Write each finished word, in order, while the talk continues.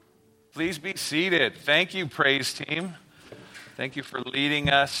Please be seated. Thank you, praise team. Thank you for leading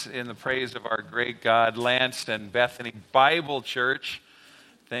us in the praise of our great God, Lanston Bethany Bible Church.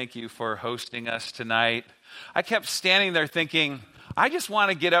 Thank you for hosting us tonight. I kept standing there thinking, I just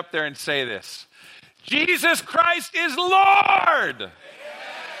want to get up there and say this. Jesus Christ is Lord!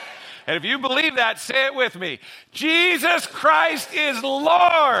 And if you believe that, say it with me. Jesus Christ is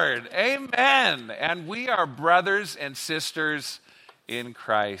Lord! Amen. And we are brothers and sisters in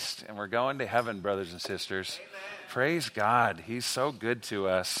Christ. And we're going to heaven, brothers and sisters. Amen. Praise God. He's so good to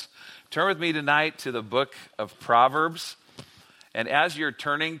us. Turn with me tonight to the book of Proverbs. And as you're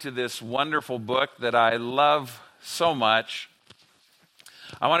turning to this wonderful book that I love so much,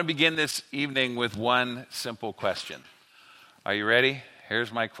 I want to begin this evening with one simple question. Are you ready?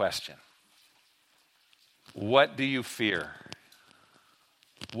 Here's my question. What do you fear?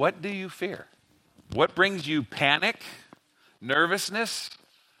 What do you fear? What brings you panic, nervousness,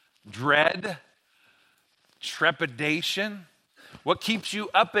 dread, trepidation? What keeps you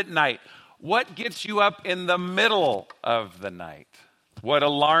up at night? What gets you up in the middle of the night? What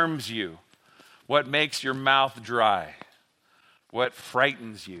alarms you? What makes your mouth dry? What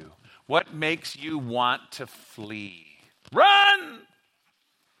frightens you? What makes you want to flee? Run!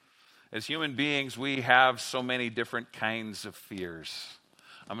 As human beings, we have so many different kinds of fears.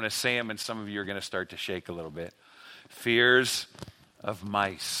 I'm going to say them, and some of you are going to start to shake a little bit. Fears of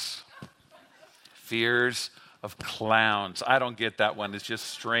mice. Fears of clowns. I don't get that one. It's just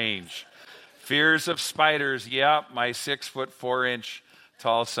strange. Fears of spiders. Yeah, my 6'4"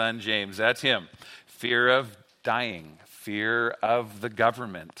 tall son, James. That's him. Fear of dying. Fear of the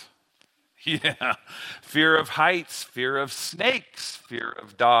government. Yeah. Fear of heights. Fear of snakes. Fear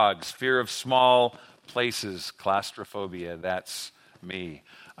of dogs. Fear of small places. Claustrophobia. That's me.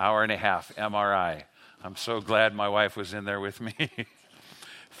 Hour and a half. MRI. I'm so glad my wife was in there with me.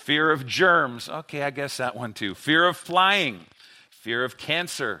 Fear of germs. Okay, I guess that one too. Fear of flying. Fear of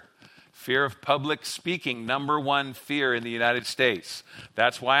cancer. Fear of public speaking. Number one fear in the United States.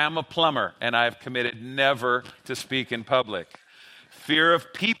 That's why I'm a plumber and I've committed never to speak in public. Fear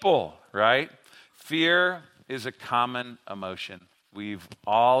of people, right? Fear is a common emotion. We've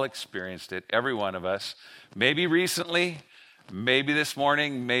all experienced it, every one of us. Maybe recently, maybe this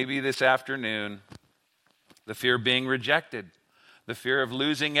morning, maybe this afternoon. The fear of being rejected. The fear of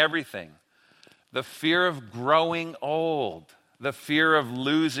losing everything. The fear of growing old. The fear of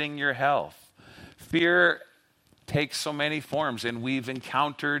losing your health. Fear takes so many forms, and we've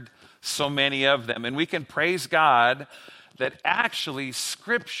encountered so many of them. And we can praise God that actually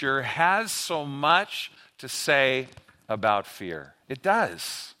Scripture has so much to say about fear. It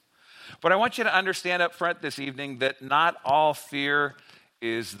does. But I want you to understand up front this evening that not all fear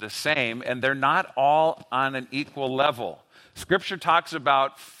is the same, and they're not all on an equal level. Scripture talks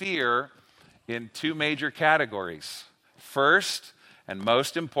about fear in two major categories. First, and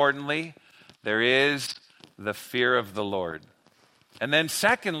most importantly, there is the fear of the Lord. And then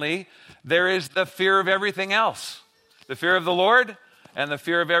secondly, there is the fear of everything else. The fear of the Lord and the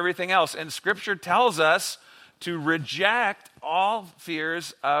fear of everything else. And Scripture tells us to reject all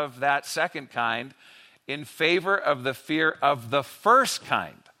fears of that second kind in favor of the fear of the first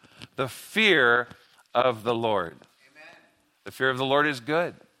kind, the fear of the Lord. Amen. The fear of the Lord is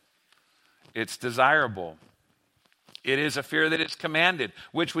good. It's desirable. It is a fear that is commanded,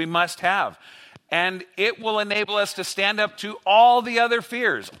 which we must have. And it will enable us to stand up to all the other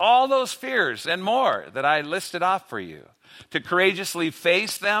fears, all those fears and more that I listed off for you, to courageously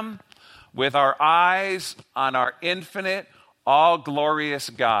face them with our eyes on our infinite,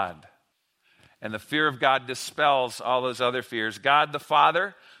 all-glorious God. And the fear of God dispels all those other fears. God the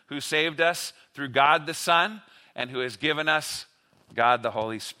Father, who saved us through God the Son, and who has given us God the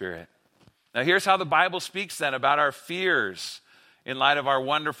Holy Spirit. Now here's how the Bible speaks then about our fears in light of our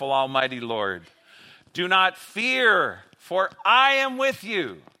wonderful Almighty Lord. Do not fear, for I am with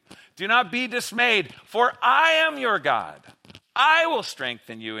you. Do not be dismayed, for I am your God. I will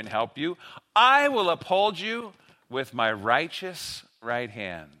strengthen you and help you. I will uphold you with my righteous right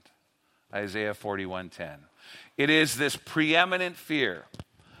hand. Isaiah 41:10. It is this preeminent fear,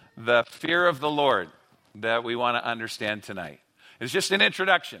 the fear of the Lord, that we want to understand tonight. It's just an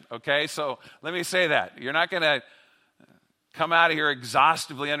introduction, okay? So let me say that. You're not going to come out of here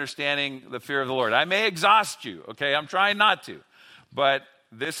exhaustively understanding the fear of the Lord. I may exhaust you, okay? I'm trying not to. But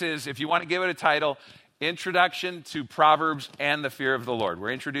this is, if you want to give it a title, Introduction to Proverbs and the Fear of the Lord. We're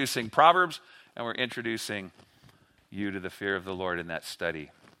introducing Proverbs and we're introducing you to the fear of the Lord in that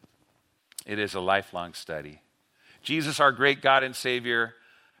study. It is a lifelong study. Jesus, our great God and Savior,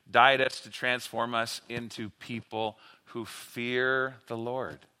 died us to transform us into people who fear the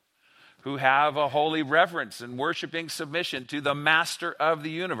Lord. who have a holy reverence and worshiping submission to the master of the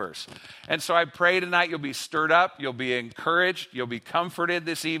universe. And so I pray tonight you'll be stirred up, you'll be encouraged, you'll be comforted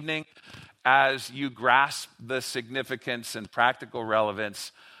this evening as you grasp the significance and practical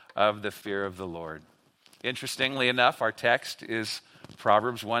relevance of the fear of the Lord. Interestingly enough, our text is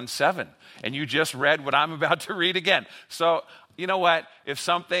Proverbs 1:7. And you just read what I'm about to read again. So, you know what? If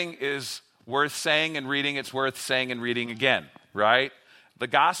something is worth saying and reading, it's worth saying and reading again, right? The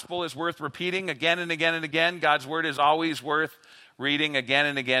gospel is worth repeating again and again and again. God's word is always worth reading again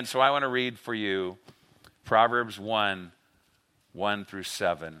and again. So I want to read for you Proverbs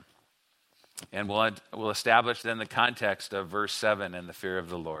 1:1-7. And we'll establish then the context of verse 7 and the fear of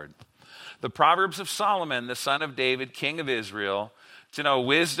the Lord. The Proverbs of Solomon, the son of David, king of Israel, to know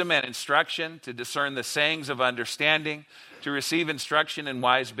wisdom and instruction, to discern the sayings of understanding, to receive instruction in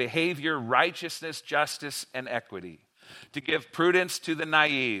wise behavior, righteousness, justice, and equity, to give prudence to the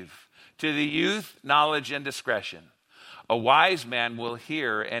naive, to the youth, knowledge and discretion. A wise man will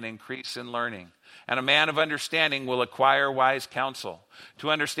hear and increase in learning, and a man of understanding will acquire wise counsel.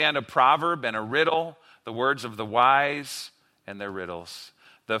 To understand a proverb and a riddle, the words of the wise and their riddles.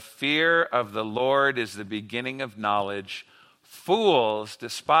 The fear of the Lord is the beginning of knowledge. Fools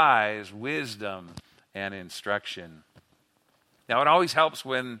despise wisdom and instruction. Now, it always helps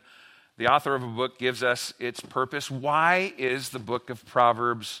when the author of a book gives us its purpose. Why is the book of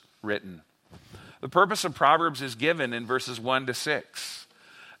Proverbs written? The purpose of Proverbs is given in verses 1-6.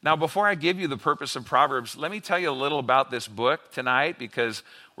 Now, before I give you the purpose of Proverbs, let me tell you a little about this book tonight, because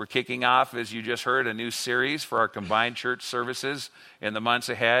we're kicking off, as you just heard, a new series for our combined church services in the months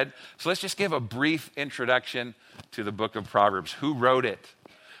ahead. So let's just give a brief introduction to the book of Proverbs. Who wrote it?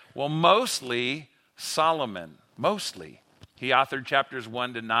 Well, mostly Solomon. Mostly. He authored chapters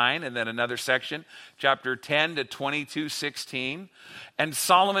 1-9 and then another section, chapter 10 to 22:16. And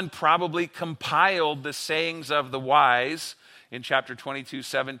Solomon probably compiled the sayings of the wise in chapter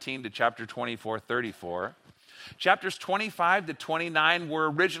 22:17 to chapter 24:34. Chapters 25 to 29 were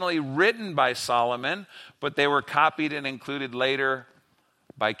originally written by Solomon, but they were copied and included later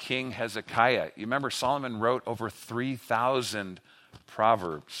by King Hezekiah. You remember Solomon wrote over 3,000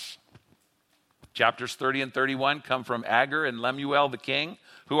 proverbs. Chapters 30 and 31 come from Agur and Lemuel the king.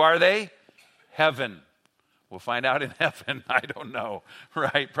 Who are they? Heaven. We'll find out in heaven. I don't know,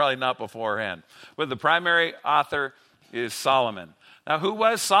 right? Probably not beforehand. But the primary author is Solomon. Now, who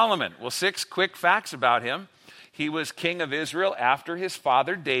was Solomon? Well, 6 quick facts about him. He was king of Israel after his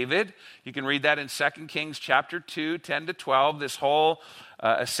father David. You can read that in 2 Kings chapter 2, 10-12, this whole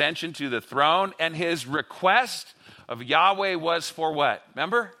ascension to the throne. And his request of Yahweh was for what?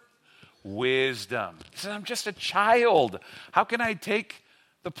 Remember? Wisdom. He said, I'm just a child. How can I take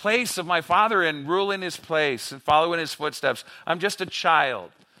the place of my father and rule in his place and follow in his footsteps? I'm just a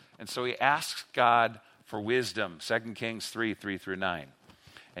child. And so he asks God for wisdom, 2 Kings 3:3-9.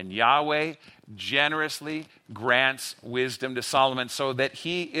 And Yahweh generously grants wisdom to Solomon so that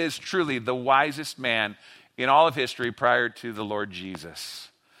he is truly the wisest man in all of history prior to the Lord Jesus.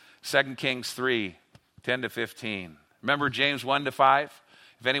 2 Kings 3:10-15. Remember James 1-5?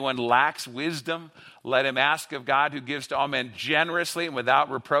 If anyone lacks wisdom, let him ask of God, who gives to all men generously and without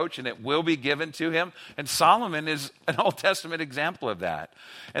reproach, and it will be given to him. And Solomon is an Old Testament example of that.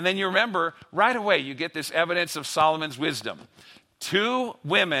 And then you remember, right away, you get this evidence of Solomon's wisdom. 2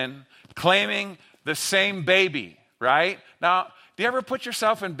 women claiming the same baby, right? Now, do you ever put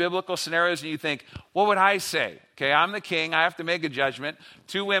yourself in biblical scenarios and you think, what would I say? Okay, I'm the king. I have to make a judgment.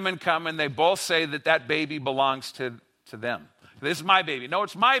 2 women come and they both say that that baby belongs to them. This is my baby. No,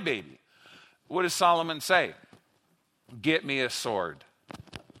 it's my baby. What does Solomon say? Get me a sword.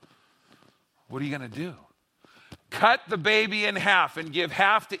 What are you going to do? Cut the baby in half and give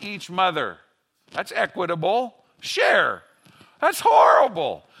half to each mother. That's equitable. Share. That's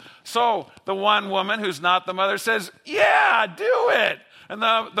horrible. So the one woman who's not the mother says, yeah, do it. And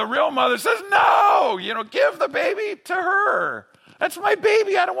the real mother says, no, give the baby to her. That's my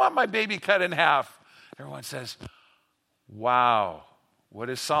baby. I don't want my baby cut in half. Everyone says, wow. What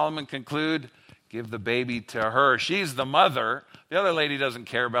does Solomon conclude? Give the baby to her. She's the mother. The other lady doesn't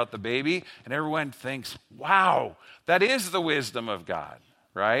care about the baby. And everyone thinks, wow, that is the wisdom of God,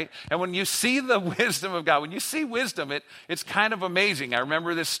 right? And when you see the wisdom of God, when you see wisdom, it's kind of amazing. I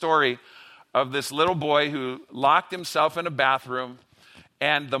remember this story of this little boy who locked himself in a bathroom,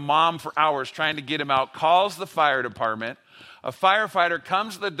 and the mom, for hours trying to get him out, calls the fire department. A firefighter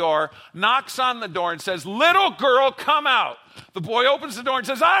comes to the door, knocks on the door, and says, little girl, come out. The boy opens the door and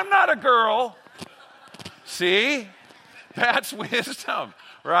says, I'm not a girl. See? That's wisdom,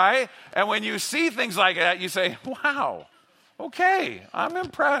 right? And when you see things like that, you say, wow, okay, I'm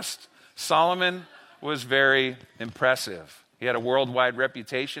impressed. Solomon was very impressive. He had a worldwide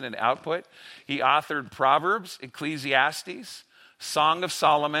reputation and output. He authored Proverbs, Ecclesiastes, Song of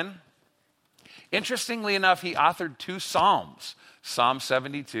Solomon. Interestingly enough, he authored 2 Psalms, Psalm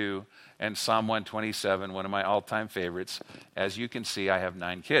 72 and Psalm 127, one of my all-time favorites. As you can see, I have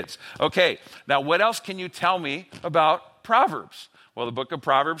 9 kids. Okay, now what else can you tell me about Proverbs? Well, the book of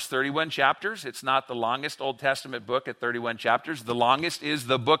Proverbs, 31 chapters. It's not the longest Old Testament book at 31 chapters. The longest is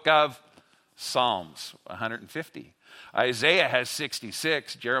the book of Psalms, 150. Isaiah has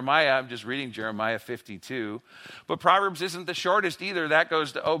 66. Jeremiah, I'm just reading Jeremiah 52. But Proverbs isn't the shortest either. That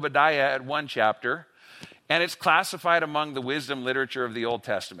goes to Obadiah at 1 chapter. And it's classified among the wisdom literature of the Old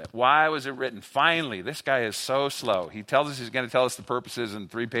Testament. Why was it written? Finally, this guy is so slow. He tells us he's going to tell us the purposes,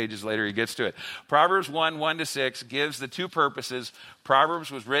 and 3 pages later he gets to it. Proverbs 1, 1-6 gives the 2 purposes.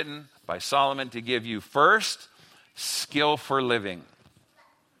 Proverbs was written by Solomon to give you first, skill for living.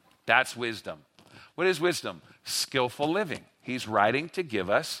 That's wisdom. What is wisdom? Skillful living. He's writing to give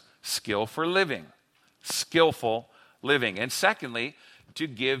us skill for living. Skillful living. And secondly, to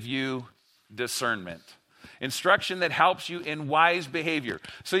give you discernment. Instruction that helps you in wise behavior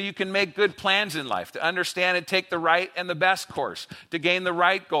so you can make good plans in life, to understand and take the right and the best course, to gain the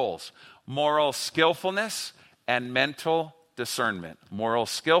right goals. Moral skillfulness and mental discernment. Moral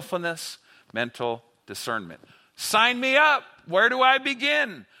skillfulness, mental discernment. Sign me up. Where do I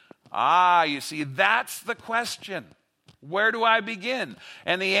begin? You see, that's the question. Where do I begin?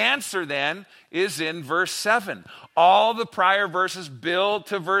 And the answer then is in verse 7. All the prior verses build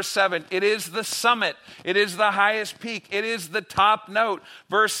to verse 7. It is the summit. It is the highest peak. It is the top note.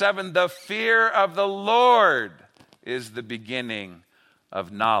 Verse 7, the fear of the Lord is the beginning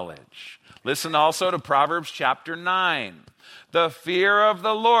of knowledge. Listen also to Proverbs chapter 9. The fear of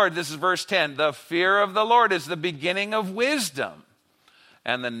the Lord, this is verse 10, the fear of the Lord is the beginning of wisdom,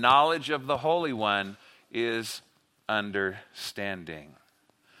 and the knowledge of the Holy One is understanding.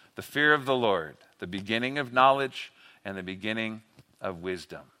 The fear of the Lord, the beginning of knowledge and the beginning of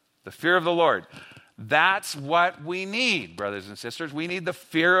wisdom. The fear of the Lord. That's what we need, brothers and sisters. We need the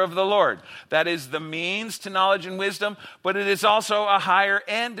fear of the Lord. That is the means to knowledge and wisdom, but it is also a higher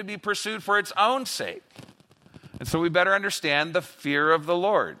end to be pursued for its own sake. And so we better understand the fear of the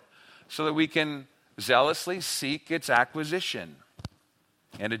Lord so that we can zealously seek its acquisition.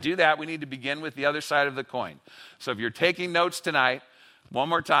 And to do that, we need to begin with the other side of the coin. So if you're taking notes tonight, one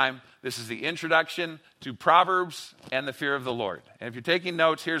more time, this is the introduction to Proverbs and the fear of the Lord. And if you're taking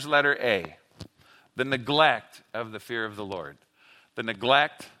notes, here's letter A, the neglect of the fear of the Lord. The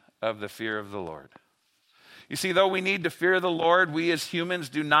neglect of the fear of the Lord. You see, though we need to fear the Lord, we as humans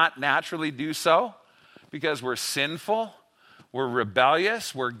do not naturally do so because we're sinful, we're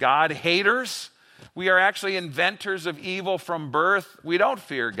rebellious, we're God haters. We are actually inventors of evil from birth. We don't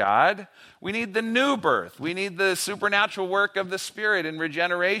fear God. We need the new birth. We need the supernatural work of the Spirit in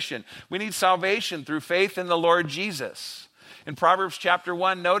regeneration. We need salvation through faith in the Lord Jesus. In Proverbs chapter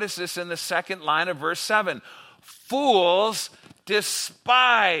 1, notice this in the second line of verse 7. Fools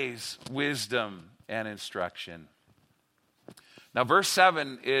despise wisdom and instruction. Now, verse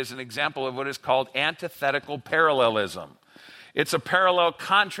 7 is an example of what is called antithetical parallelism. It's a parallel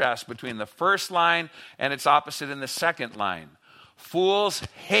contrast between the first line and its opposite in the second line. Fools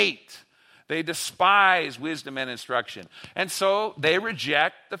hate, they despise wisdom and instruction. And so they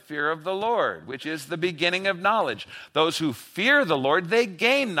reject the fear of the Lord, which is the beginning of knowledge. Those who fear the Lord, they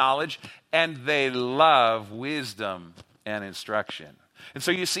gain knowledge and they love wisdom and instruction. And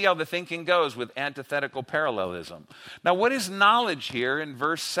so you see how the thinking goes with antithetical parallelism. Now, what is knowledge here in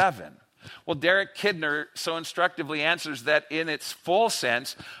verse 7? Well, Derek Kidner so instructively answers that in its full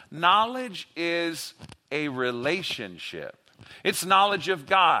sense, knowledge is a relationship. It's knowledge of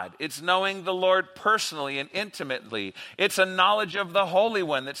God. It's knowing the Lord personally and intimately. It's a knowledge of the Holy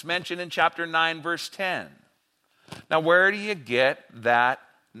One that's mentioned in chapter 9, verse 10. Now, where do you get that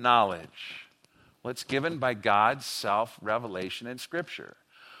knowledge? Well, it's given by God's self-revelation in Scripture.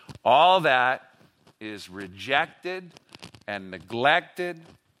 All that is rejected and neglected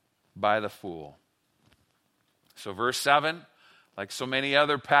by the fool. So verse 7, like so many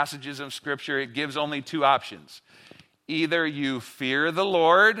other passages of Scripture, it gives only 2 options. Either you fear the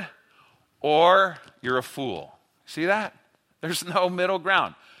Lord or you're a fool. See that? There's no middle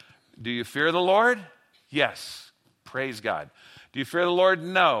ground. Do you fear the Lord? Yes. Praise God. Do you fear the Lord?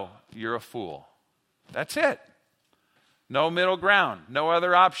 No. You're a fool. That's it. No middle ground. No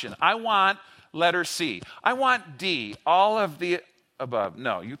other option. I want letter C. I want D. All of the above.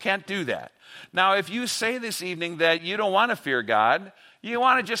 No, you can't do that. Now, if you say this evening that you don't want to fear God, you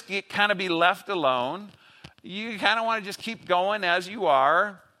want to just kind of be left alone, you kind of want to just keep going as you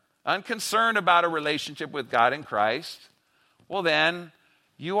are, unconcerned about a relationship with God in Christ, well then,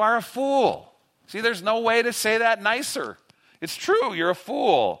 you are a fool. See, there's no way to say that nicer. It's true, you're a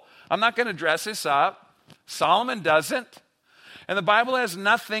fool. I'm not going to dress this up. Solomon doesn't. And the Bible has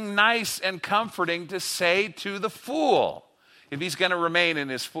nothing nice and comforting to say to the fool if he's going to remain in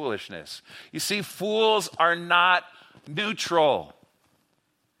his foolishness. You see, fools are not neutral.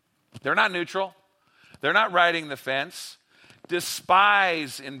 They're not neutral. They're not riding the fence.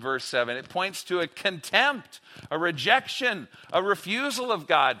 Despise in verse 7. It points to a contempt, a rejection, a refusal of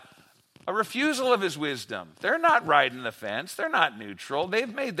God, a refusal of his wisdom. They're not riding the fence. They're not neutral.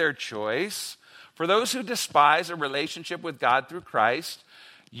 They've made their choice. For those who despise a relationship with God through Christ,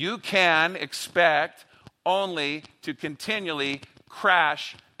 you can expect only to continually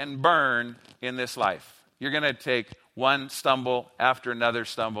crash and burn in this life. You're going to take one stumble after another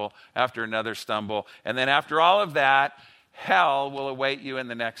stumble after another stumble. And then after all of that, hell will await you in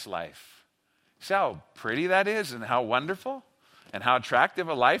the next life. See how pretty that is and how wonderful and how attractive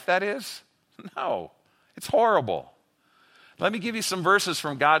a life that is? No, it's horrible. Let me give you some verses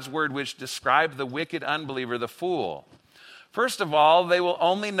from God's word which describe the wicked unbeliever, the fool. First of all, they will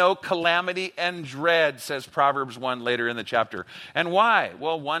only know calamity and dread, says Proverbs 1 later in the chapter. And why?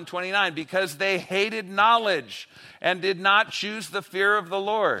 Well, 129, because they hated knowledge and did not choose the fear of the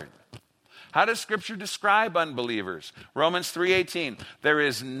Lord. How does Scripture describe unbelievers? Romans 3:18, there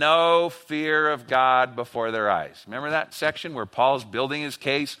is no fear of God before their eyes. Remember that section where Paul's building his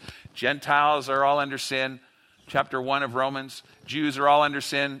case? Gentiles are all under sin. Chapter 1 of Romans, Jews are all under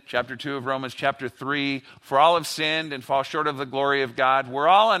sin. Chapter 2 of Romans, chapter 3, for all have sinned and fall short of the glory of God. We're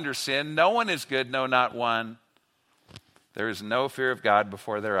all under sin. No one is good, no, not one. There is no fear of God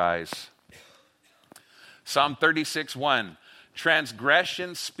before their eyes. Psalm 36:1,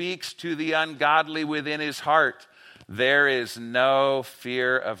 transgression speaks to the ungodly within his heart. There is no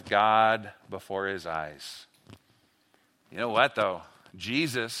fear of God before his eyes. You know what, though?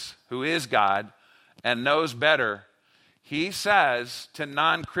 Jesus, who is God, and knows better, he says to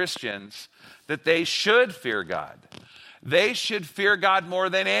non-Christians that they should fear God. They should fear God more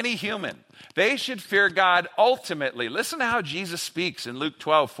than any human. They should fear God ultimately. Listen to how Jesus speaks in Luke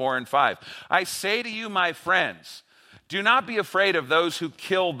 12:4 and 5. I say to you, my friends, do not be afraid of those who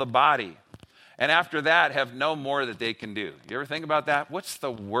kill the body, and after that have no more that they can do. You ever think about that? What's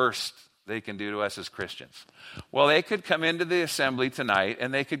the worst they can do to us as Christians? Well, they could come into the assembly tonight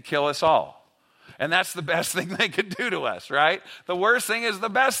and they could kill us all. And that's the best thing they could do to us, right? The worst thing is the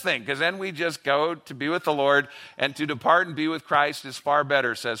best thing, because then we just go to be with the Lord, and to depart and be with Christ is far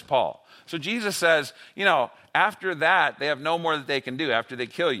better, says Paul. So Jesus says, after that, they have no more that they can do after they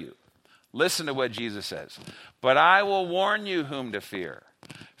kill you. Listen to what Jesus says. But I will warn you whom to fear.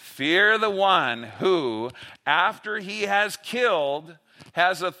 Fear the one who, after he has killed,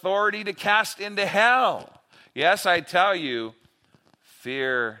 has authority to cast into hell. Yes, I tell you,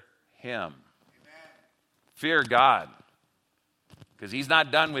 fear him. Fear God, because he's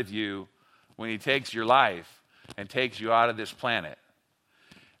not done with you when he takes your life and takes you out of this planet.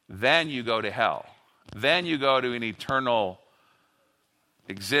 Then you go to hell. Then you go to an eternal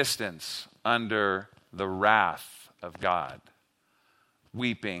existence under the wrath of God,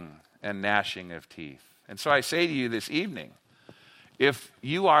 weeping and gnashing of teeth. And so I say to you this evening, if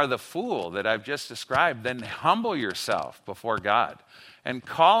you are the fool that I've just described, then humble yourself before God and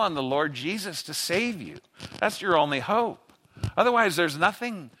call on the Lord Jesus to save you. That's your only hope. Otherwise, there's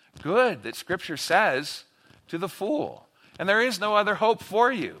nothing good that Scripture says to the fool. And there is no other hope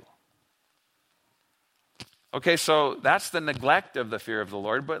for you. Okay, so that's the neglect of the fear of the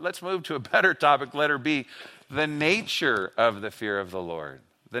Lord. But let's move to a better topic, letter B, the nature of the fear of the Lord.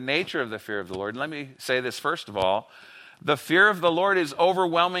 The nature of the fear of the Lord. And let me say this first of all. The fear of the Lord is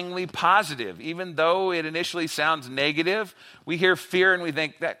overwhelmingly positive. Even though it initially sounds negative, we hear fear and we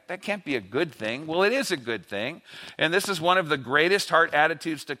think that can't be a good thing. Well, it is a good thing. And this is one of the greatest heart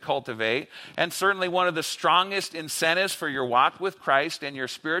attitudes to cultivate, and certainly one of the strongest incentives for your walk with Christ and your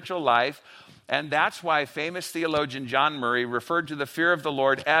spiritual life. And that's why famous theologian John Murray referred to the fear of the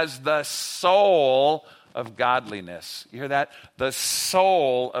Lord as the soul of godliness. You hear that? The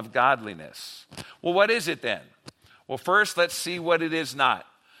soul of godliness. Well, what is it then? Well, first, let's see what it is not.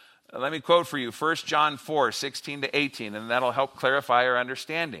 Let me quote for you 1 John 4:16-18, and that'll help clarify our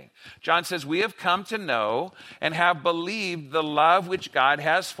understanding. John says, we have come to know and have believed the love which God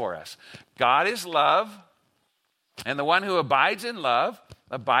has for us. God is love, and the one who abides in love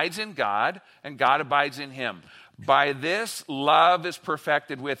abides in God, and God abides in him. By this, love is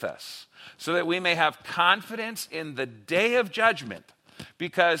perfected with us, so that we may have confidence in the day of judgment.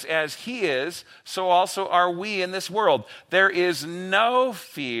 because as he is, so also are we in this world. There is no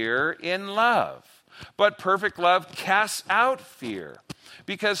fear in love, but perfect love casts out fear,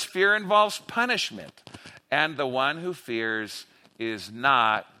 because fear involves punishment, and the one who fears is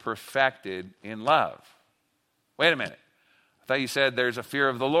not perfected in love. Wait a minute. I thought you said there's a fear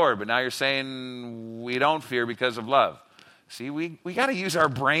of the Lord, but now you're saying we don't fear because of love. See, we got to use our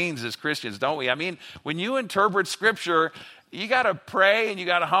brains as Christians, don't we? I mean, when you interpret Scripture, you got to pray and you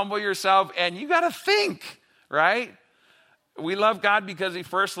got to humble yourself and you got to think, right? We love God because he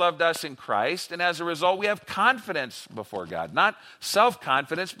first loved us in Christ, and as a result, we have confidence before God. Not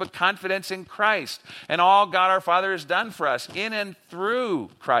self-confidence, but confidence in Christ. And all God our Father has done for us in and through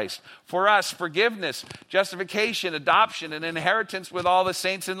Christ. For us, forgiveness, justification, adoption, and inheritance with all the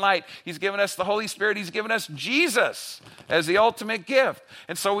saints in light. He's given us the Holy Spirit. He's given us Jesus as the ultimate gift.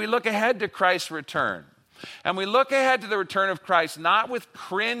 And so we look ahead to Christ's return. And we look ahead to the return of Christ not with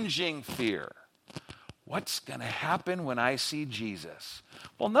cringing fear. What's going to happen when I see Jesus?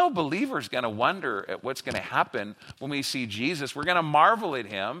 Well, no believer is going to wonder at what's going to happen when we see Jesus. We're going to marvel at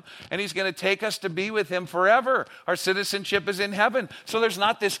him, and he's going to take us to be with him forever. Our citizenship is in heaven. So there's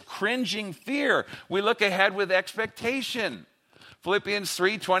not this cringing fear. We look ahead with expectation. Philippians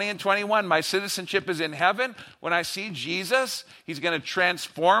 3, 20 and 21. My citizenship is in heaven. When I see Jesus, he's going to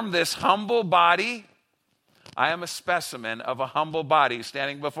transform this humble body. I am a specimen of a humble body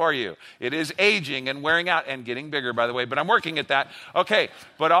standing before you. It is aging and wearing out and getting bigger, by the way, but I'm working at that. Okay,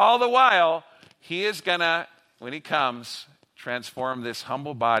 but all the while, he is going to, when he comes, transform this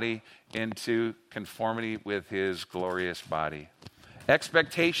humble body into conformity with his glorious body.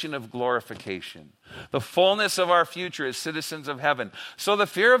 Expectation of glorification. The fullness of our future as citizens of heaven. So the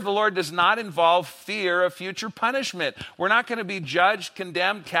fear of the Lord does not involve fear of future punishment. We're not going to be judged,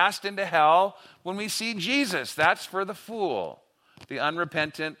 condemned, cast into hell when we see Jesus. That's for the fool, the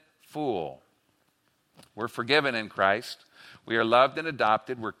unrepentant fool. We're forgiven in Christ. We are loved and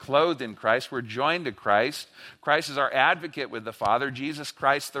adopted. We're clothed in Christ. We're joined to Christ. Christ is our advocate with the Father. Jesus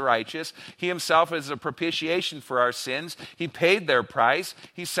Christ the righteous. He himself is a propitiation for our sins. He paid their price.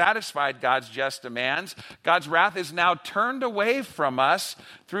 He satisfied God's just demands. God's wrath is now turned away from us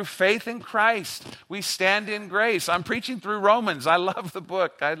through faith in Christ. We stand in grace. I'm preaching through Romans. I love the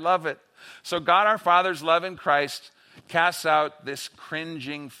book. I love it. So God our Father's love in Christ casts out this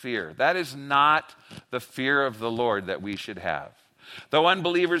cringing fear. That is not the fear of the Lord that we should have. Though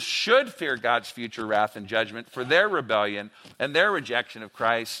unbelievers should fear God's future wrath and judgment for their rebellion and their rejection of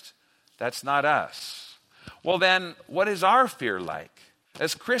Christ, that's not us. Well then, what is our fear like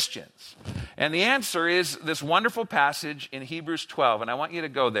as Christians? And the answer is this wonderful passage in Hebrews 12, and I want you to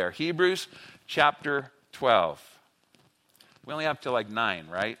go there. Hebrews chapter 12. We only have till like 9,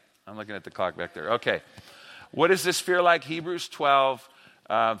 right? I'm looking at the clock back there. Okay. What is this fear like? Hebrews 12,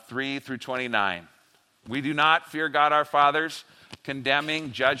 3 through 29. We do not fear God our fathers,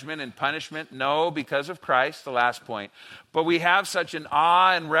 condemning judgment and punishment. No, because of Christ, the last point. But we have such an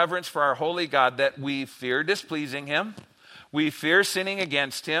awe and reverence for our holy God that we fear displeasing him. We fear sinning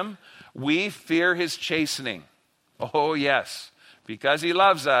against him. We fear his chastening. Oh, yes, because he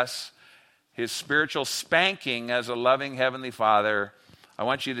loves us, his spiritual spanking as a loving heavenly Father. I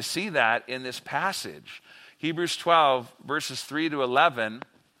want you to see that in this passage. Hebrews 12, verses 3 to 11.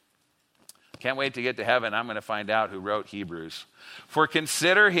 Can't wait to get to heaven. I'm going to find out who wrote Hebrews. For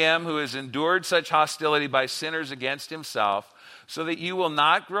consider him who has endured such hostility by sinners against himself, so that you will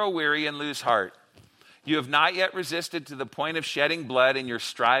not grow weary and lose heart. You have not yet resisted to the point of shedding blood in your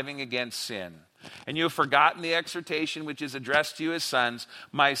striving against sin. And you have forgotten the exhortation which is addressed to you as sons.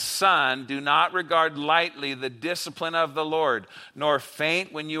 My son, do not regard lightly the discipline of the Lord, nor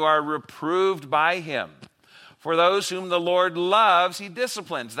faint when you are reproved by him. For those whom the Lord loves, he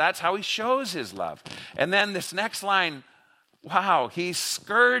disciplines. That's how he shows his love. And then this next line, wow, he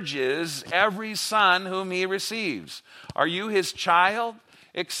scourges every son whom he receives. Are you his child?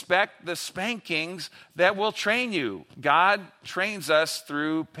 Expect the spankings that will train you. God trains us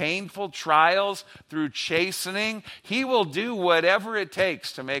through painful trials, through chastening. He will do whatever it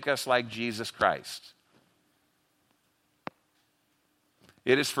takes to make us like Jesus Christ.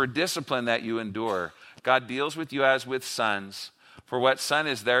 It is for discipline that you endure. God deals with you as with sons. For what son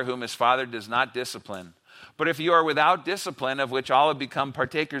is there whom his father does not discipline? But if you are without discipline, of which all have become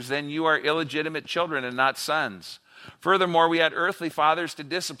partakers, then you are illegitimate children and not sons. Furthermore, we had earthly fathers to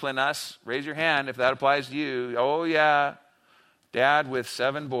discipline us. Raise your hand if that applies to you. Oh, yeah. Dad with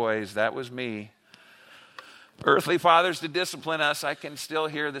 7 boys, that was me. Earthly fathers to discipline us. I can still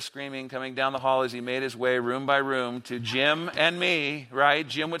hear the screaming coming down the hall as he made his way room by room to Jim and me, right?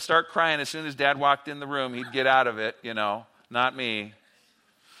 Jim would start crying as soon as Dad walked in the room. He'd get out of it, not me.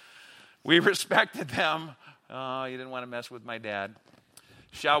 We respected them. Oh, you didn't want to mess with my dad.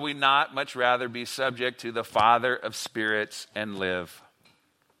 Shall we not much rather be subject to the Father of spirits and live?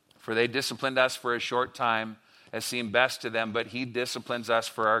 For they disciplined us for a short time, as seemed best to them, but he disciplines us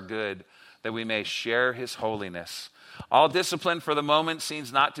for our good, that we may share his holiness. All discipline for the moment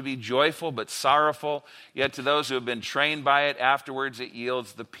seems not to be joyful, but sorrowful. Yet to those who have been trained by it, afterwards it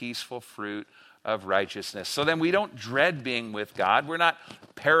yields the peaceful fruit of righteousness. So then we don't dread being with God. We're not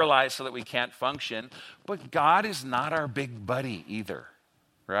paralyzed so that we can't function. But God is not our big buddy either,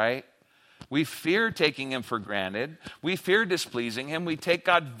 right? We fear taking him for granted. We fear displeasing him. We take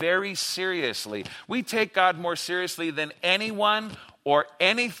God very seriously. We take God more seriously than anyone or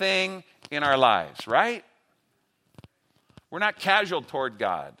anything in our lives, right? We're not casual toward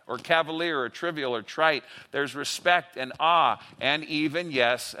God, or cavalier, or trivial, or trite. There's respect and awe, and even,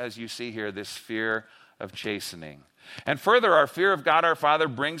 yes, as you see here, this fear of chastening. And further, our fear of God our Father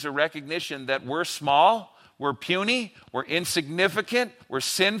brings a recognition that we're small, we're puny, we're insignificant, we're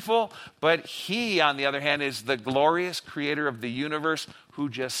sinful, but he, on the other hand, is the glorious creator of the universe who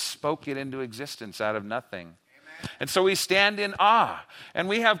just spoke it into existence out of nothing. And so we stand in awe, and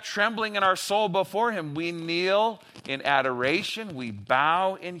we have trembling in our soul before him. We kneel in adoration, we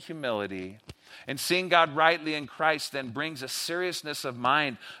bow in humility. And seeing God rightly in Christ then brings a seriousness of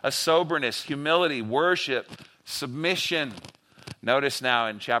mind, a soberness, humility, worship, submission. Notice now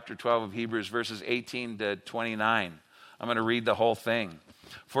in chapter 12 of Hebrews, verses 18 to 29. I'm going to read the whole thing.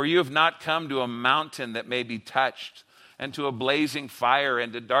 For you have not come to a mountain that may be touched, and to a blazing fire,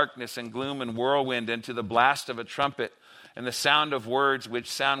 and to darkness and gloom and whirlwind, and to the blast of a trumpet, and the sound of words, which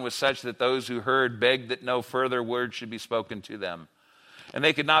sound was such that those who heard begged that no further word should be spoken to them. And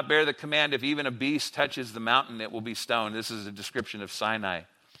they could not bear the command, if even a beast touches the mountain, it will be stoned. This is a description of Sinai.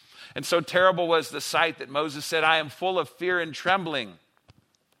 And so terrible was the sight that Moses said, I am full of fear and trembling.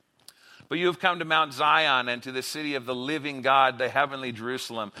 But you have come to Mount Zion, and to the city of the living God, the heavenly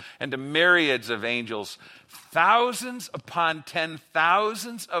Jerusalem, and to myriads of angels. Thousands upon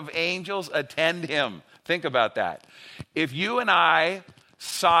 10,000s of angels attend him. Think about that. If you and I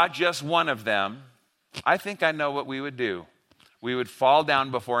saw just one of them, I think I know what we would do. We would fall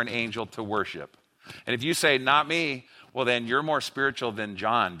down before an angel to worship. And if you say, not me, well, then you're more spiritual than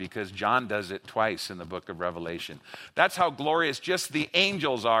John, because John does it twice in the book of Revelation. That's how glorious just the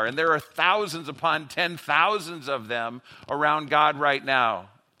angels are. And there are thousands upon 10,000s of them around God right now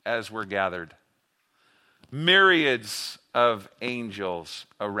as we're gathered. Myriads of angels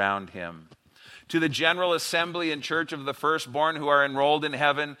around him. To the general assembly and church of the firstborn who are enrolled in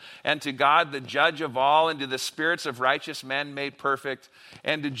heaven, and to God, the judge of all, and to the spirits of righteous men made perfect,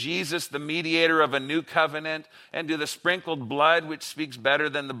 and to Jesus, the mediator of a new covenant, and to the sprinkled blood which speaks better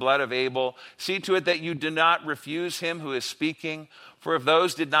than the blood of Abel, see to it that you do not refuse him who is speaking. For if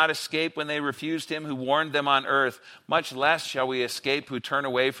those did not escape when they refused him who warned them on earth, much less shall we escape who turn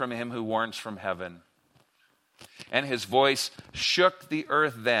away from him who warns from heaven. And his voice shook the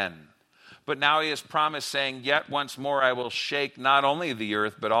earth then. But now he has promised, saying, yet once more I will shake not only the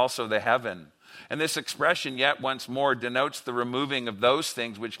earth, but also the heaven. And this expression, yet once more, denotes the removing of those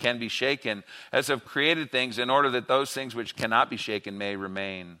things which can be shaken, as of created things, in order that those things which cannot be shaken may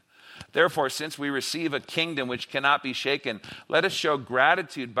remain. Therefore, since we receive a kingdom which cannot be shaken, let us show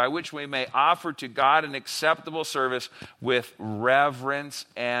gratitude by which we may offer to God an acceptable service with reverence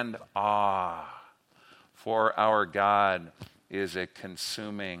and awe. For our God is a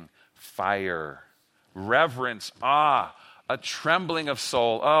consuming fire. Reverence, awe, a trembling of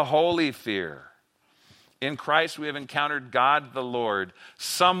soul, a holy fear. In Christ we have encountered God the Lord,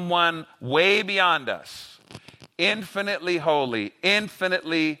 someone way beyond us, infinitely holy,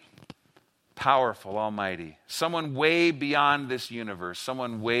 infinitely powerful, almighty. Someone way beyond this universe,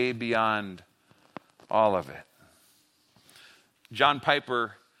 someone way beyond all of it. John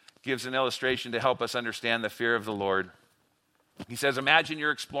Piper gives an illustration to help us understand the fear of the Lord. He says, imagine you're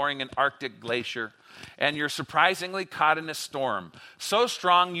exploring an Arctic glacier and you're surprisingly caught in a storm, so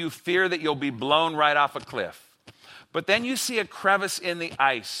strong you fear that you'll be blown right off a cliff. But then you see a crevice in the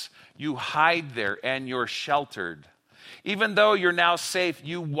ice. You hide there and you're sheltered. Even though you're now safe,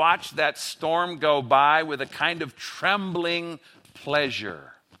 you watch that storm go by with a kind of trembling pleasure.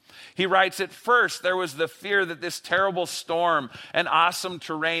 He writes, at first there was the fear that this terrible storm and awesome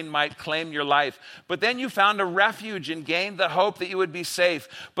terrain might claim your life. But then you found a refuge and gained the hope that you would be safe.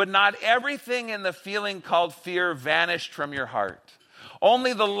 But not everything in the feeling called fear vanished from your heart.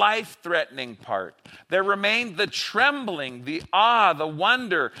 Only the life-threatening part. There remained the trembling, the awe, the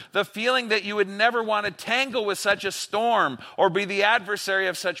wonder, the feeling that you would never want to tangle with such a storm or be the adversary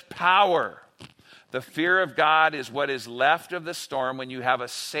of such power. The fear of God is what is left of the storm when you have a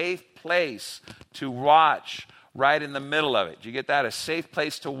safe place to watch right in the middle of it. Do you get that? A safe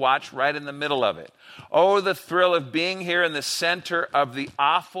place to watch right in the middle of it. Oh, the thrill of being here in the center of the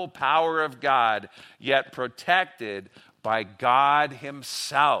awful power of God, yet protected by God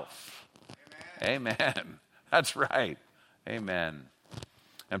himself. Amen. Amen. That's right. Amen.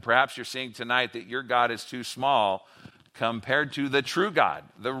 And perhaps you're seeing tonight that your God is too small compared to the true God,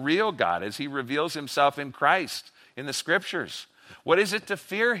 the real God, as he reveals himself in Christ in the scriptures. What is it to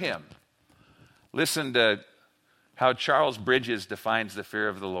fear him? Listen to how Charles Bridges defines the fear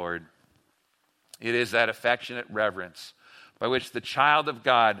of the Lord. It is that affectionate reverence by which the child of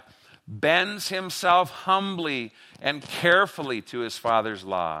God bends himself humbly and carefully to his Father's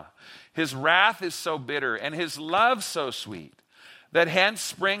law. His wrath is so bitter and his love so sweet that hence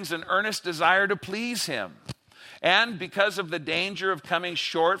springs an earnest desire to please him. And because of the danger of coming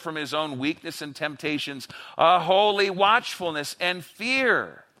short from his own weakness and temptations, a holy watchfulness and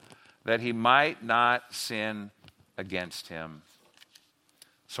fear that he might not sin against him.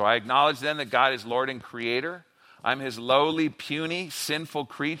 So I acknowledge then that God is Lord and Creator. I'm his lowly, puny, sinful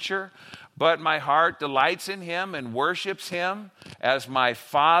creature, but my heart delights in him and worships him as my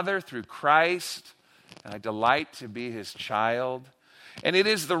Father through Christ, and I delight to be his child. And it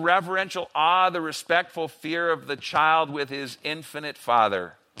is the reverential awe, the respectful fear of the child with his infinite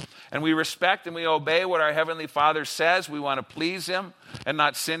Father. And we respect and we obey what our Heavenly Father says. We want to please him and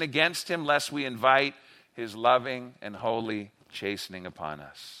not sin against him, lest we invite his loving and holy chastening upon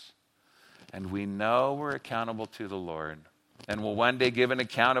us. And we know we're accountable to the Lord and will one day give an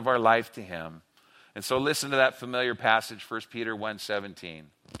account of our life to him. And so listen to that familiar passage, 1 Peter 1:17.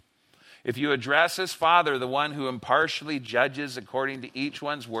 If you address as Father, the one who impartially judges according to each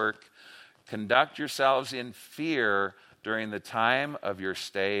one's work, conduct yourselves in fear during the time of your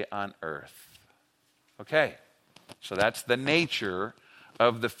stay on earth. Okay, so that's the nature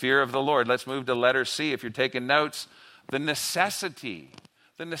of the fear of the Lord. Let's move to letter C. If you're taking notes, the necessity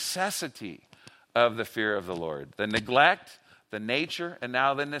of the fear of the Lord. The neglect, the nature, and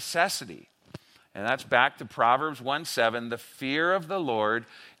now the necessity. And that's back to Proverbs 1:7. The fear of the Lord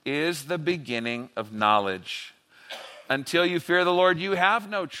is the beginning of knowledge. Until you fear the Lord, you have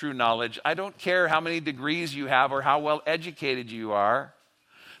no true knowledge. I don't care how many degrees you have or how well educated you are.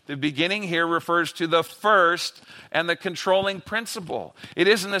 The beginning here refers to the first and the controlling principle. It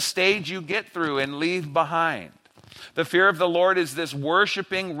isn't a stage you get through and leave behind. The fear of the Lord is this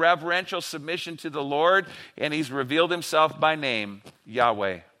worshiping, reverential submission to the Lord, and he's revealed himself by name,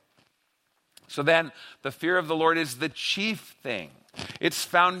 Yahweh. So then, the fear of the Lord is the chief thing. It's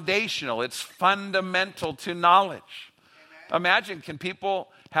foundational. It's fundamental to knowledge. Amen. Imagine, can people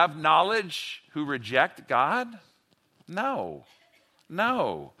have knowledge who reject God? No.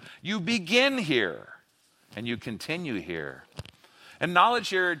 You begin here and you continue here. And knowledge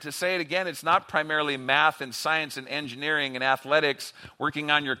here, to say it again, it's not primarily math and science and engineering and athletics,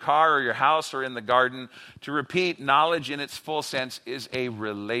 working on your car or your house or in the garden. To repeat, knowledge in its full sense is a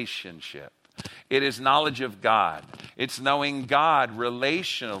relationship. It is knowledge of God. It's knowing God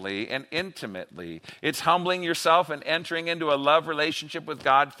relationally and intimately. It's humbling yourself and entering into a love relationship with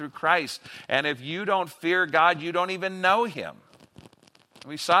God through Christ. And if you don't fear God, you don't even know him.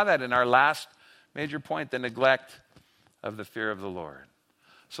 We saw that in our last major point, the neglect of the fear of the Lord.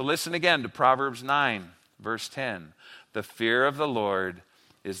 So listen again to Proverbs 9, verse 10. The fear of the Lord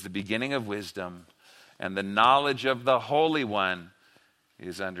is the beginning of wisdom, and the knowledge of the Holy One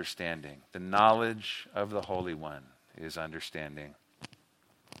is understanding. The knowledge of the Holy One is understanding.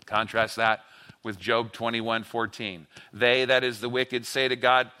 Contrast that with Job 21:14. They, that is the wicked, say to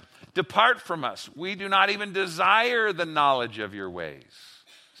God, depart from us. We do not even desire the knowledge of your ways.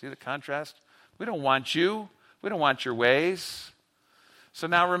 See the contrast? We don't want you. We don't want your ways. So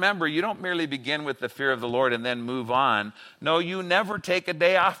now remember, you don't merely begin with the fear of the Lord and then move on. No, you never take a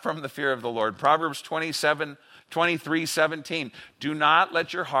day off from the fear of the Lord. Proverbs 23:17. Do not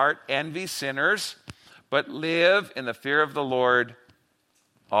let your heart envy sinners, but live in the fear of the Lord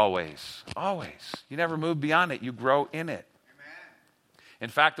always. Always. You never move beyond it. You grow in it. Amen. In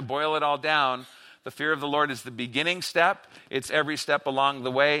fact, to boil it all down, the fear of the Lord is the beginning step. It's every step along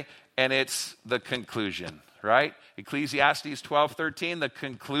the way, and it's the conclusion, right? Ecclesiastes 12:13, the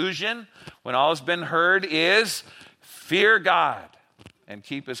conclusion, when all has been heard, is fear God and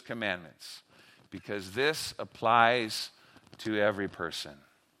keep his commandments, because this applies to every person.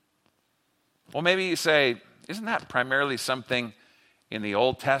 Well, maybe you say, isn't that primarily something in the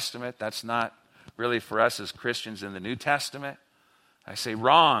Old Testament? That's not really for us as Christians in the New Testament? I say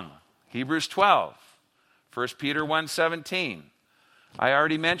wrong. Hebrews 12, 1 Peter 1:17. I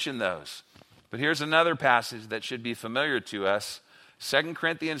already mentioned those. But here's another passage that should be familiar to us. 2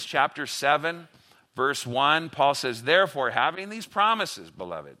 Corinthians chapter 7, verse 1, Paul says, "Therefore, having these promises,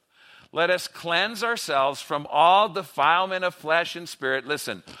 beloved, let us cleanse ourselves from all defilement of flesh and spirit."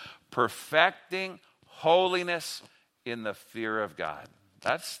 Listen, perfecting holiness in the fear of God.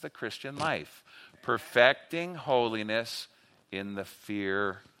 That's the Christian life. Perfecting holiness in the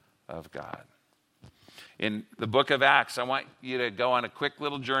fear of God. In the book of Acts, I want you to go on a quick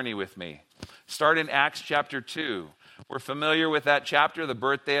little journey with me. Start in Acts chapter 2. We're familiar with that chapter, the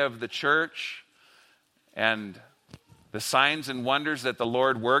birthday of the church, and the signs and wonders that the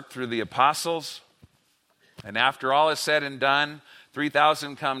Lord worked through the apostles. And after all is said and done,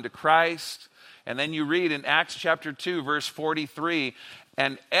 3,000 come to Christ. And then you read in Acts chapter 2, verse 43,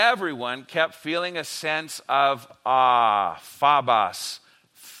 "And everyone kept feeling a sense of awe," phobos,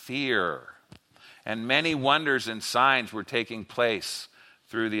 fear. "And many wonders and signs were taking place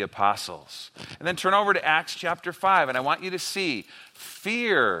through the apostles." And then turn over to Acts chapter 5, and I want you to see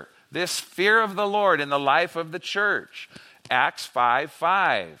fear, this fear of the Lord in the life of the church. Acts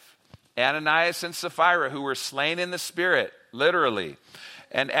 5:5. Ananias and Sapphira, who were slain in the spirit, literally.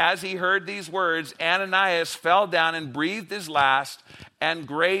 "And as he heard these words, Ananias fell down and breathed his last, and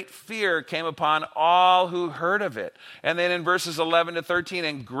great fear came upon all who heard of it." And then in verses 11 to 13,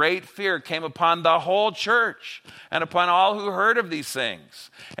 "And great fear came upon the whole church and upon all who heard of these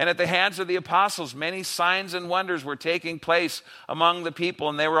things. And at the hands of the apostles, many signs and wonders were taking place among the people,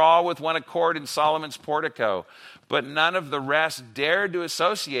 and they were all with one accord in Solomon's portico. But none of the rest dared to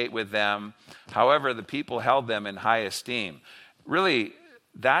associate with them. However, the people held them in high esteem." Really,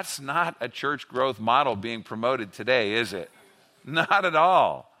 that's not a church growth model being promoted today, is it? Not at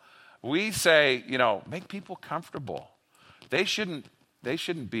all. We say, make people comfortable. They shouldn't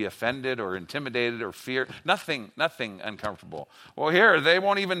be offended or intimidated or fear. Nothing uncomfortable. Well, here, they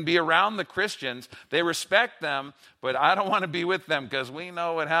won't even be around the Christians. They respect them, but I don't want to be with them because we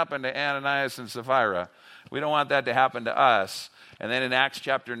know what happened to Ananias and Sapphira. We don't want that to happen to us. And then in Acts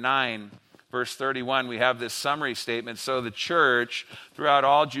chapter 9, verse 31, we have this summary statement. "So the church throughout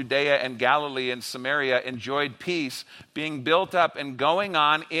all Judea and Galilee and Samaria enjoyed peace, being built up and going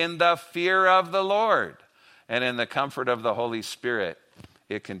on in the fear of the Lord. And in the comfort of the Holy Spirit,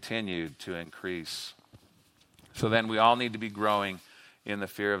 it continued to increase." So then we all need to be growing in the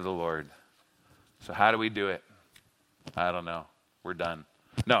fear of the Lord. So how do we do it? I don't know. We're done.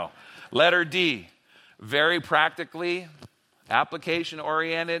 No. Letter D, very practically,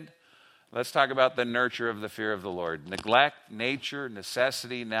 application-oriented. Let's talk about the nurture of the fear of the Lord. Neglect, nature,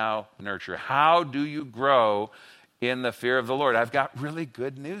 necessity, now nurture. How do you grow in the fear of the Lord? I've got really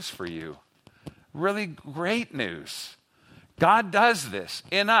good news for you. Really great news. God does this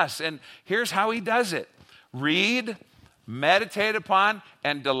in us, and here's how he does it. Read, meditate upon,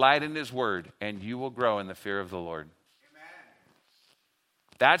 and delight in his word, and you will grow in the fear of the Lord.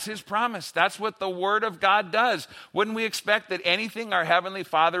 That's his promise. That's what the word of God does. Wouldn't we expect that anything our Heavenly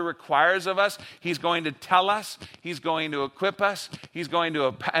Father requires of us, he's going to tell us, he's going to equip us, he's going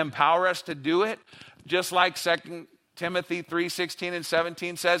to empower us to do it? Just like 2 Timothy 3:16 and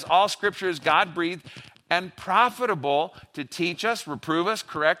 17 says, "All scripture is God-breathed and profitable to teach us, reprove us,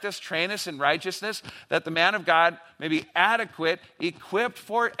 correct us, train us in righteousness, that the man of God may be adequate, equipped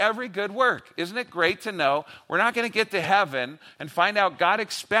for every good work." Isn't it great to know we're not going to get to heaven and find out God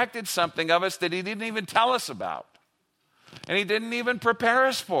expected something of us that he didn't even tell us about, and he didn't even prepare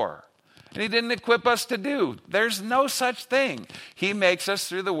us for, and he didn't equip us to do? There's no such thing. He makes us,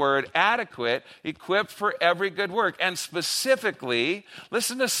 through the word, adequate, equipped for every good work. And specifically,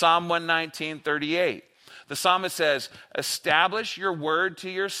 listen to Psalm 119:38. The psalmist says, "Establish your word to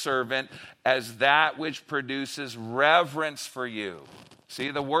your servant as that which produces reverence for you."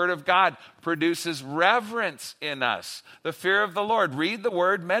 See, the word of God produces reverence in us. The fear of the Lord. Read the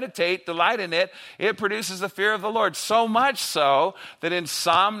word, meditate, delight in it. It produces the fear of the Lord. So much so that in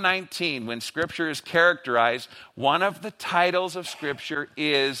Psalm 19, when Scripture is characterized, one of the titles of Scripture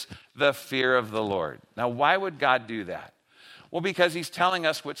is the fear of the Lord. Now, why would God do that? Well, because he's telling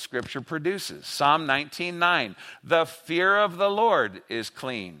us what Scripture produces. Psalm 19:9, "The fear of the Lord is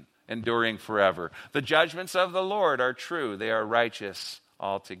clean, enduring forever. The judgments of the Lord are true. They are righteous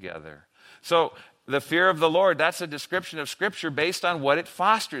altogether." So the fear of the Lord, that's a description of Scripture based on what it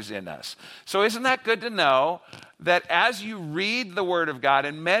fosters in us. So isn't that good to know that as you read the Word of God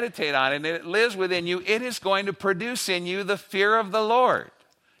and meditate on it and it lives within you, it is going to produce in you the fear of the Lord.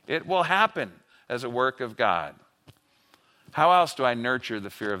 It will happen as a work of God. How else do I nurture the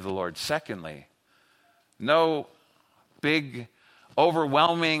fear of the Lord? Secondly, no big,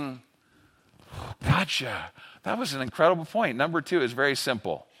 overwhelming, gotcha. That was an incredible point. Number 2 is very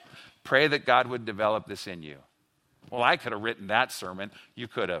simple. Pray that God would develop this in you. Well, I could have written that sermon. You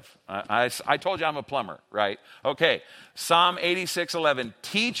could have. I told you I'm a plumber, right? Okay, Psalm 86:11.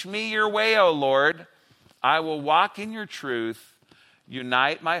 Teach me your way, O Lord. I will walk in your truth.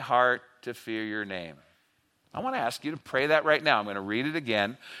 Unite my heart to fear your name. I want to ask you to pray that right now. I'm going to read it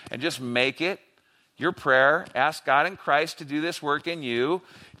again and just make it your prayer. Ask God in Christ to do this work in you.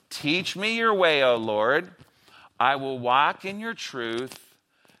 Teach me your way, O Lord. I will walk in your truth.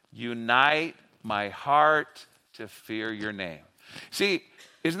 Unite my heart to fear your name. See,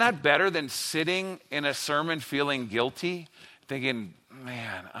 isn't that better than sitting in a sermon feeling guilty, thinking,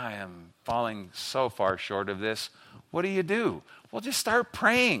 man, I am falling so far short of this? What do? Well, just start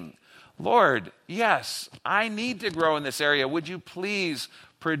praying. Lord, yes, I need to grow in this area. Would you please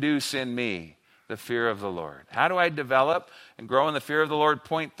produce in me the fear of the Lord? How do I develop and grow in the fear of the Lord?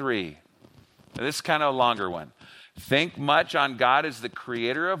 Point 3. Now, this is kind of a longer one. Think much on God as the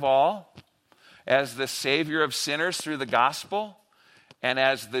creator of all, as the savior of sinners through the gospel, and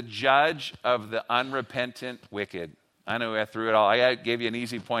as the judge of the unrepentant wicked. I know I threw it all. I gave you an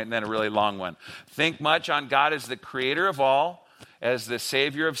easy point and then a really long one. Think much on God as the creator of all, as the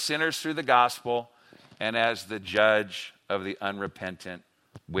savior of sinners through the gospel, and as the judge of the unrepentant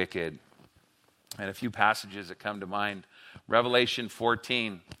wicked. And a few passages that come to mind. Revelation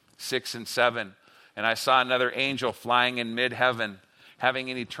 14:6 and 7. And I saw another angel flying in mid-heaven, having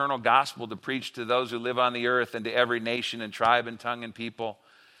an eternal gospel to preach to those who live on the earth and to every nation and tribe and tongue and people.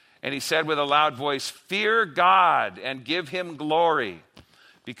 And he said with a loud voice, fear God and give him glory,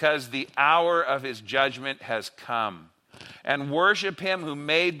 because the hour of his judgment has come. And worship him who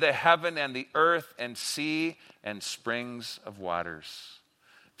made the heaven and the earth and sea and springs of waters.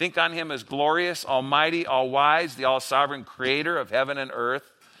 Think on him as glorious, almighty, all-wise, the all-sovereign creator of heaven and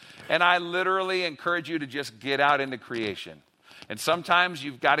earth. And I literally encourage you to just get out into creation. And sometimes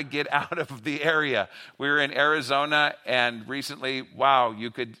you've got to get out of the area. We were in Arizona, and recently, wow,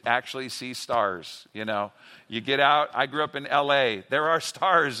 you could actually see stars. You know, you get out. I grew up in LA. There are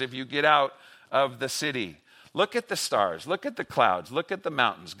stars if you get out of the city. Look at the stars. Look at the clouds. Look at the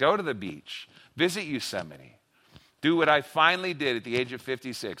mountains. Go to the beach. Visit Yosemite. Do what I finally did at the age of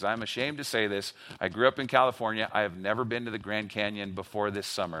 56. I'm ashamed to say this. I grew up in California. I have never been to the Grand Canyon before this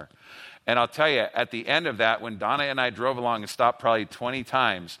summer. And I'll tell you, at the end of that, when Donna and I drove along and stopped probably 20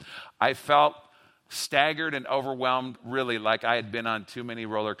 times, I felt staggered and overwhelmed, really, like I had been on too many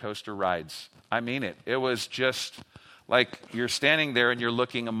roller coaster rides. I mean it. It was just like you're standing there and you're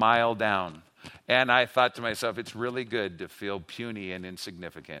looking a mile down. And I thought to myself, it's really good to feel puny and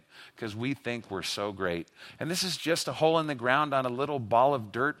insignificant because we think we're so great. And this is just a hole in the ground on a little ball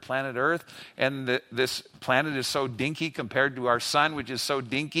of dirt, planet Earth. And this planet is so dinky compared to our sun, which is so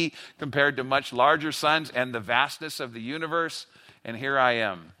dinky compared to much larger suns and the vastness of the universe. And here I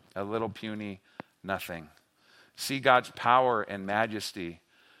am, a little puny nothing. See God's power and majesty,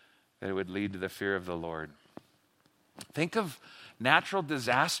 that it would lead to the fear of the Lord. Think of natural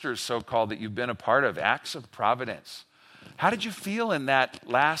disasters, so-called, that you've been a part of, acts of providence. How did you feel in that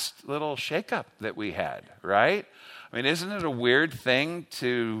last little shakeup that we had, right? I mean, isn't it a weird thing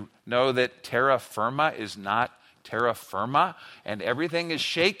to know that terra firma is not terra firma and everything is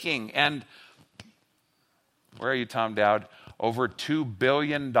shaking? And where are you, Tom Dowd? Over $2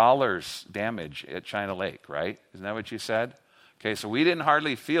 billion damage at China Lake, right? Isn't that what you said? Okay, so we didn't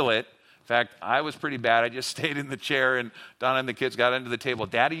hardly feel it. In fact, I was pretty bad. I just stayed in the chair, and Donna and the kids got under the table.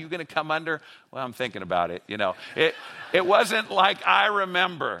 Dad, are you going to come under? Well, I'm thinking about it. You know, it wasn't like I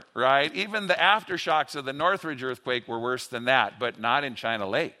remember, right? Even the aftershocks of the Northridge earthquake were worse than that, but not in China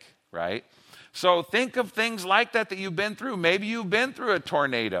Lake, right? So think of things like that you've been through. Maybe you've been through a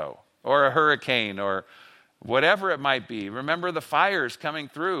tornado or a hurricane or whatever it might be. Remember the fires coming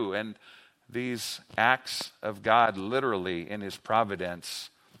through, and these acts of God, literally in his providence,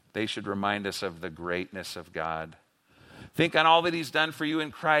 they should remind us of the greatness of God. Think on all that he's done for you in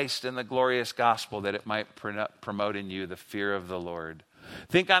Christ and the glorious gospel, that it might promote in you the fear of the Lord.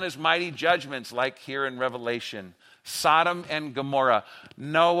 Think on his mighty judgments, like here in Revelation. Sodom and Gomorrah,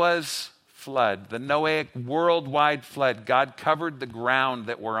 Noah's flood, the Noahic worldwide flood. God covered the ground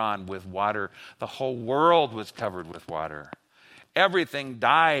that we're on with water. The whole world was covered with water. Everything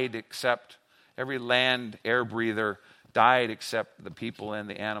died except every land air breather died except the people and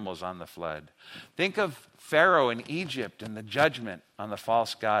the animals on the flood. Think of Pharaoh in Egypt and the judgment on the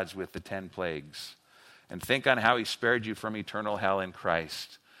false gods with the 10 plagues. And think on how he spared you from eternal hell in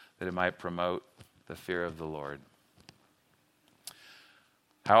Christ, that it might promote the fear of the Lord.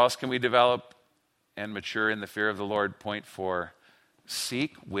 How else can we develop and mature in the fear of the Lord? Point 4,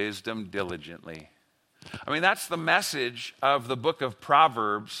 seek wisdom diligently. I mean, that's the message of the book of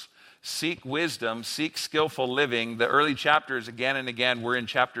Proverbs, Seek wisdom, seek skillful living. The early chapters, again and again, we're in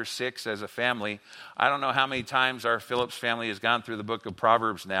chapter 6 as a family. I don't know how many times our Phillips family has gone through the book of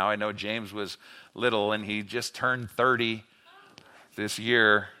Proverbs now. I know James was little and he just turned 30 this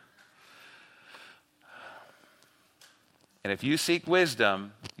year. And if you seek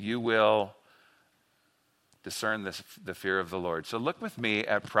wisdom, you will discern the fear of the Lord. So look with me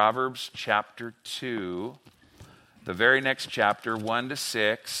at Proverbs chapter 2. The very next chapter,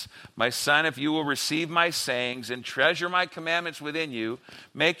 1-6. My son, if you will receive my sayings and treasure my commandments within you,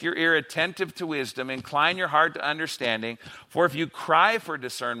 make your ear attentive to wisdom, incline your heart to understanding. For if you cry for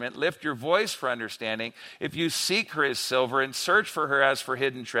discernment, lift your voice for understanding. If you seek her as silver and search for her as for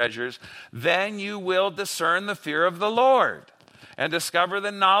hidden treasures, then you will discern the fear of the Lord and discover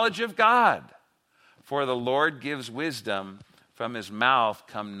the knowledge of God. For the Lord gives wisdom. From his mouth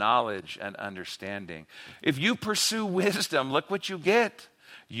come knowledge and understanding. If you pursue wisdom, look what you get.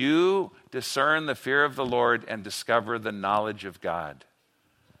 You discern the fear of the Lord and discover the knowledge of God.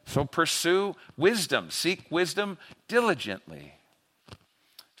 So pursue wisdom. Seek wisdom diligently.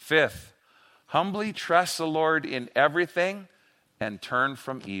 Fifth, humbly trust the Lord in everything and turn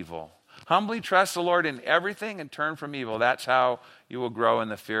from evil. Humbly trust the Lord in everything and turn from evil. That's how you will grow in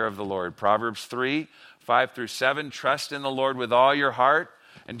the fear of the Lord. Proverbs 3:5-7, trust in the Lord with all your heart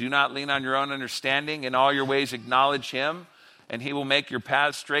and do not lean on your own understanding. In all your ways acknowledge him and he will make your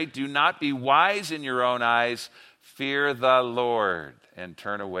paths straight. Do not be wise in your own eyes. Fear the Lord and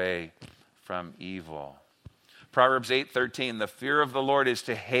turn away from evil. Proverbs 8:13, the fear of the Lord is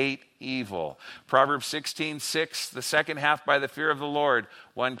to hate evil. Proverbs 16:6, the second half, by the fear of the Lord,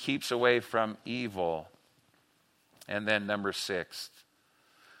 one keeps away from evil. And then number 6,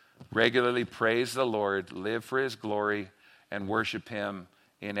 regularly praise the Lord, live for his glory, and worship him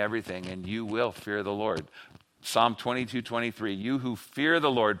in everything, and you will fear the Lord. Psalm 22:23, you who fear the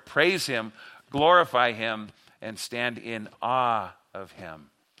Lord, praise him, glorify him, and stand in awe of him.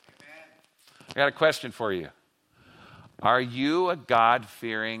 I got a question for you. Are you a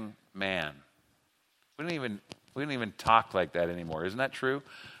God-fearing man? We don't even talk like that anymore. Isn't that true?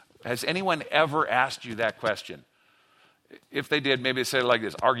 Has anyone ever asked you that question? If they did, maybe they said it like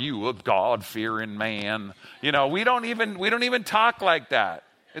this: are you a God-fearing man? You know, we don't even talk like that.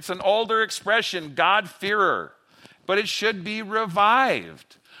 It's an older expression, God-fearer, but it should be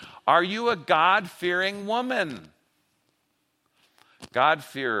revived. Are you a God-fearing woman?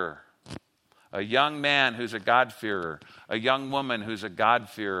 God-fearer. A young man who's a God-fearer, a young woman who's a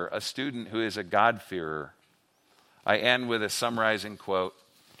God-fearer, a student who is a God-fearer. I end with a summarizing quote.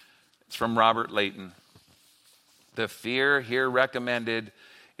 It's from Robert Leighton. The fear here recommended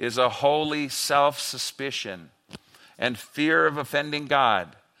is a holy self-suspicion and fear of offending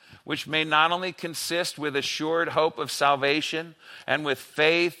God, which may not only consist with assured hope of salvation and with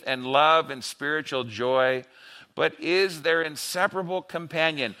faith and love and spiritual joy, but is their inseparable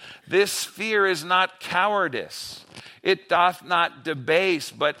companion. This fear is not cowardice. It doth not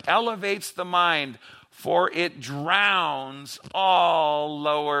debase, but elevates the mind, for it drowns all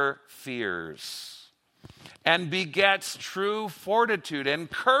lower fears and begets true fortitude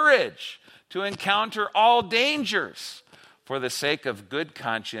and courage to encounter all dangers for the sake of good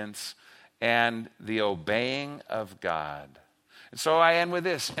conscience and the obeying of God. And so I end with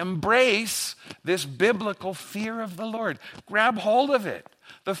this. Embrace this biblical fear of the Lord. Grab hold of it.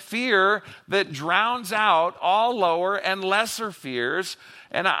 The fear that drowns out all lower and lesser fears.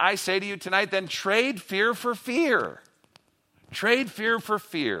 And I say to you tonight, then trade fear for fear. Trade fear for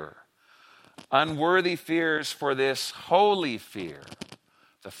fear. Unworthy fears for this holy fear.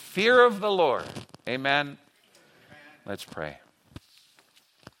 The fear of the Lord. Amen. Let's pray.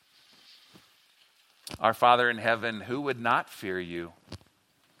 Our Father in heaven, who would not fear you?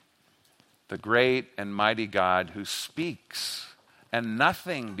 The great and mighty God who speaks and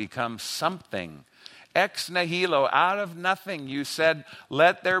nothing becomes something. Ex nihilo, out of nothing, you said,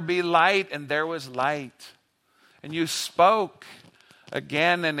 let there be light, and there was light. And you spoke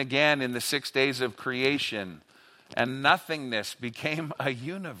again and again in the 6 days of creation, and nothingness became a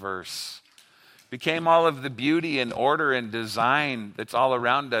universe. Became all of the beauty and order and design that's all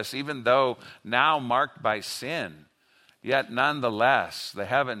around us, even though now marked by sin. Yet nonetheless, the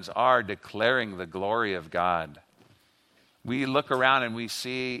heavens are declaring the glory of God. We look around and we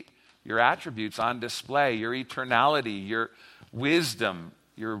see your attributes on display, your eternality, your wisdom,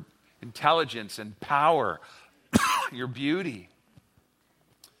 your intelligence and power, your beauty.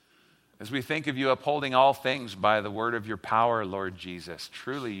 As we think of you upholding all things by the word of your power, Lord Jesus,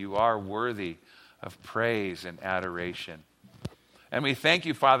 truly you are worthy of praise and adoration. And we thank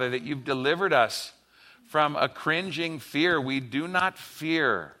you, Father, that you've delivered us from a cringing fear. We do not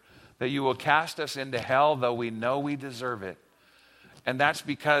fear that you will cast us into hell, though we know we deserve it. And that's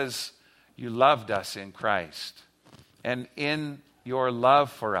because you loved us in Christ. And in your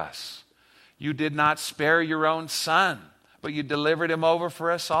love for us, you did not spare your own Son, but you delivered him over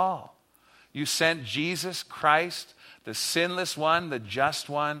for us all. You sent Jesus Christ, the sinless one, the just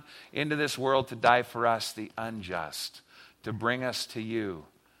one, into this world to die for us, the unjust, to bring us to you,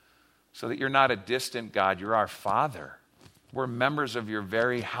 so that you're not a distant God, you're our Father. We're members of your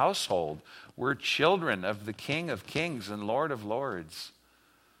very household. We're children of the King of Kings and Lord of Lords.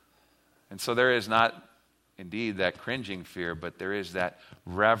 And so there is not indeed that cringing fear, but there is that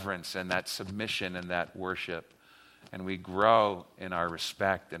reverence and that submission and that worship. And we grow in our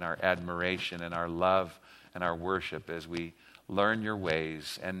respect and our admiration and our love and our worship as we learn your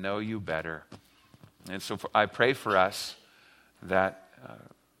ways and know you better. And so I pray for us that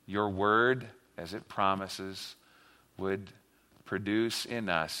your word, as it promises, would produce in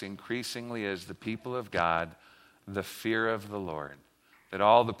us increasingly as the people of God the fear of the Lord. That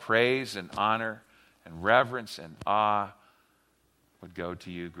all the praise and honor and reverence and awe would go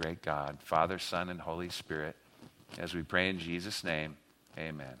to you, great God, Father, Son, and Holy Spirit. As we pray in Jesus' name,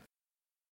 amen.